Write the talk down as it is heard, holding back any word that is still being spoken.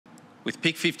With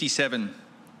pick 57,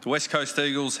 the West Coast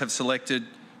Eagles have selected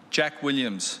Jack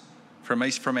Williams from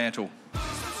East Fremantle.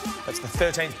 That's the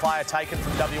 13th player taken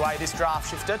from WA this draft,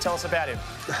 Shifter. Tell us about him.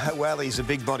 Well, he's a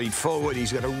big-bodied forward.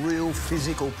 He's got a real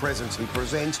physical presence. He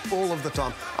presents all of the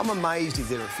time. I'm amazed he's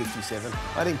there at 57.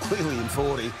 I think clearly in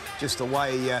 40, just the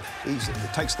way he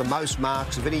takes the most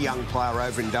marks of any young player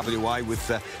over in WA with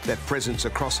that presence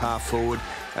across half forward.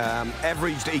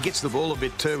 Averaged, he gets the ball a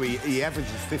bit too. He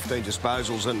averages 15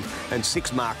 disposals and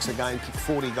 6 marks a game, kicked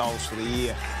 40 goals for the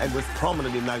year, and was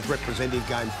prominent in those representative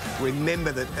games.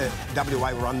 Remember that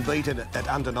WA were unbeaten at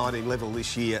under-19 level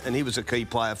this year, and he was a key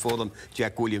player for them,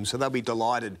 Jack Williams. So they'll be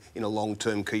delighted in a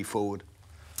long-term key forward.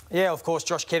 Yeah, of course,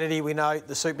 Josh Kennedy, we know,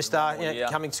 the superstar,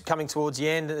 coming towards the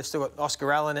end. They've still got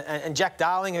Oscar Allen and Jack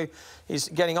Darling, who is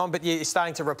getting on, but is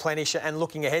starting to replenish and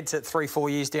looking ahead to 3-4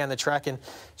 years down the track. And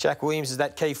Jack Williams is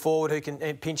that key forward who can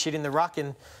pinch hit in the ruck.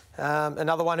 And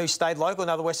another one who stayed local,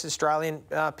 another West Australian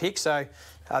pick. So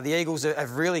the Eagles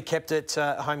have really kept it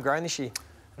homegrown this year.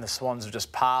 And the Swans have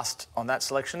just passed on that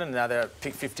selection, and now they're at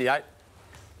pick 58.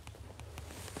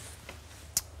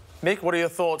 Mick, what are your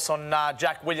thoughts on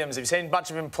Jack Williams? Have you seen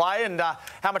much of him play, and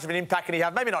how much of an impact can he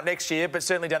have? Maybe not next year, but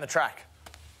certainly down the track.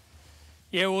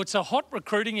 Yeah, well, it's a hot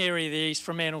recruiting area, the East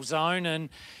Fremantle zone, and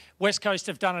West Coast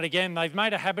have done it again. They've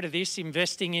made a habit of this,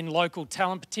 investing in local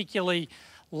talent, particularly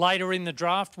later in the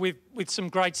draft with some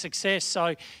great success.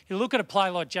 So you look at a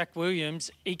player like Jack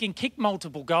Williams, he can kick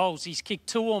multiple goals. He's kicked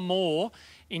 2 or more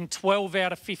in 12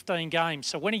 out of 15 games.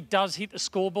 So when he does hit the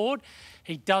scoreboard,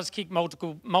 he does kick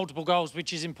multiple goals,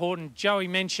 which is important. Joey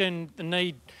mentioned the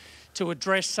need to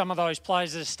address some of those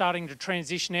players that are starting to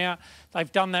transition out. They've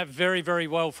done that very, very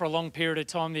well for a long period of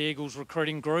time, the Eagles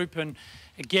recruiting group. And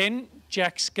again,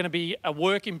 Jack's going to be a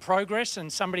work in progress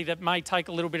and somebody that may take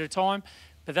a little bit of time.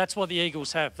 But that's what the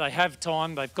Eagles have. They have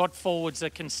time. They've got forwards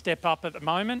that can step up at the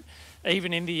moment,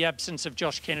 even in the absence of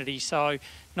Josh Kennedy. So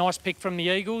nice pick from the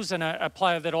Eagles and a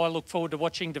player that I look forward to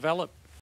watching develop.